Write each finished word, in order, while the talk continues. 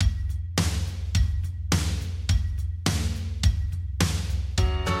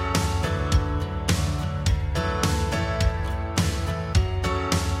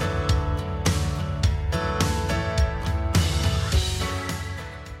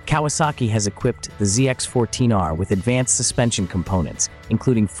Kawasaki has equipped the ZX-14R with advanced suspension components,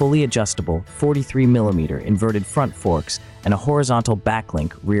 including fully adjustable 43mm inverted front forks and a horizontal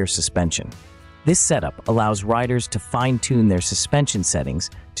backlink rear suspension. This setup allows riders to fine-tune their suspension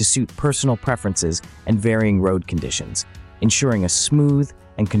settings to suit personal preferences and varying road conditions, ensuring a smooth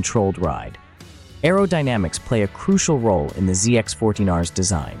and controlled ride. Aerodynamics play a crucial role in the ZX-14R's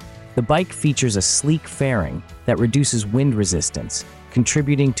design. The bike features a sleek fairing that reduces wind resistance,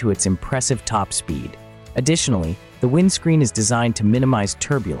 contributing to its impressive top speed. Additionally, the windscreen is designed to minimize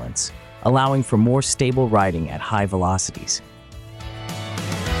turbulence, allowing for more stable riding at high velocities.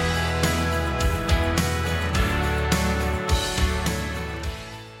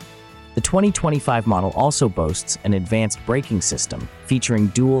 The 2025 model also boasts an advanced braking system, featuring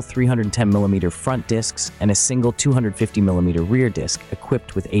dual 310mm front discs and a single 250mm rear disc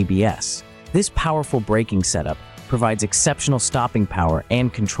equipped with ABS. This powerful braking setup provides exceptional stopping power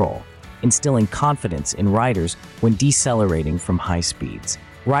and control, instilling confidence in riders when decelerating from high speeds.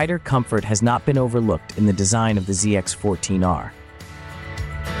 Rider comfort has not been overlooked in the design of the ZX-14R.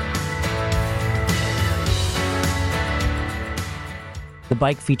 The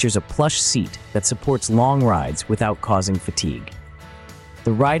bike features a plush seat that supports long rides without causing fatigue.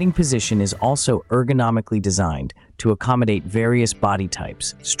 The riding position is also ergonomically designed to accommodate various body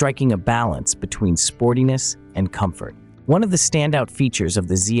types, striking a balance between sportiness and comfort. One of the standout features of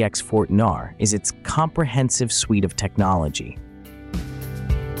the ZX-14R is its comprehensive suite of technology.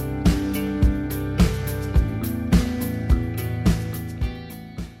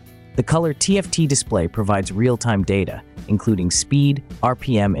 The color TFT display provides real-time data, including speed,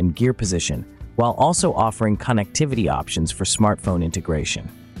 RPM, and gear position, while also offering connectivity options for smartphone integration.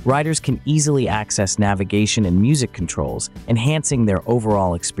 Riders can easily access navigation and music controls, enhancing their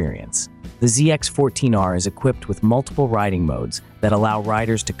overall experience. The ZX-14R is equipped with multiple riding modes that allow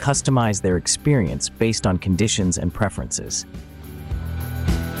riders to customize their experience based on conditions and preferences.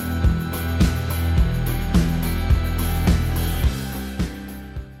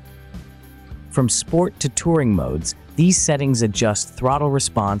 From sport to touring modes, these settings adjust throttle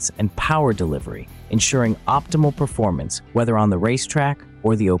response and power delivery, ensuring optimal performance whether on the racetrack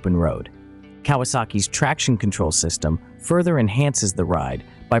or the open road. Kawasaki's traction control system further enhances the ride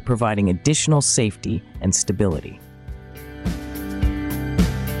by providing additional safety and stability.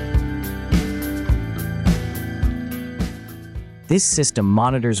 This system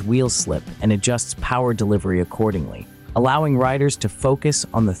monitors wheel slip and adjusts power delivery accordingly, allowing riders to focus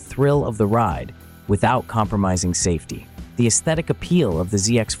on the thrill of the ride without compromising safety. The aesthetic appeal of the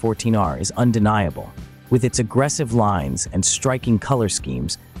ZX-14R is undeniable. With its aggressive lines and striking color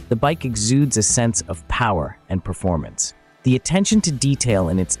schemes, the bike exudes a sense of power and performance. The attention to detail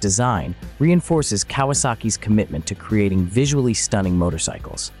in its design reinforces Kawasaki's commitment to creating visually stunning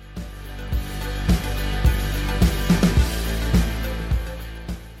motorcycles.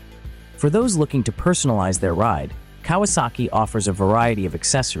 For those looking to personalize their ride, Kawasaki offers a variety of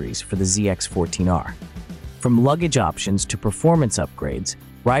accessories for the ZX-14R. From luggage options to performance upgrades,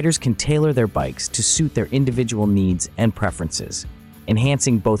 riders can tailor their bikes to suit their individual needs and preferences,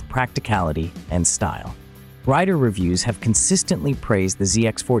 enhancing both practicality and style. Rider reviews have consistently praised the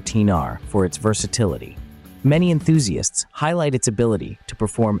ZX-14R for its versatility. Many enthusiasts highlight its ability to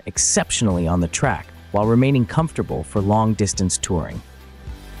perform exceptionally on the track while remaining comfortable for long-distance touring.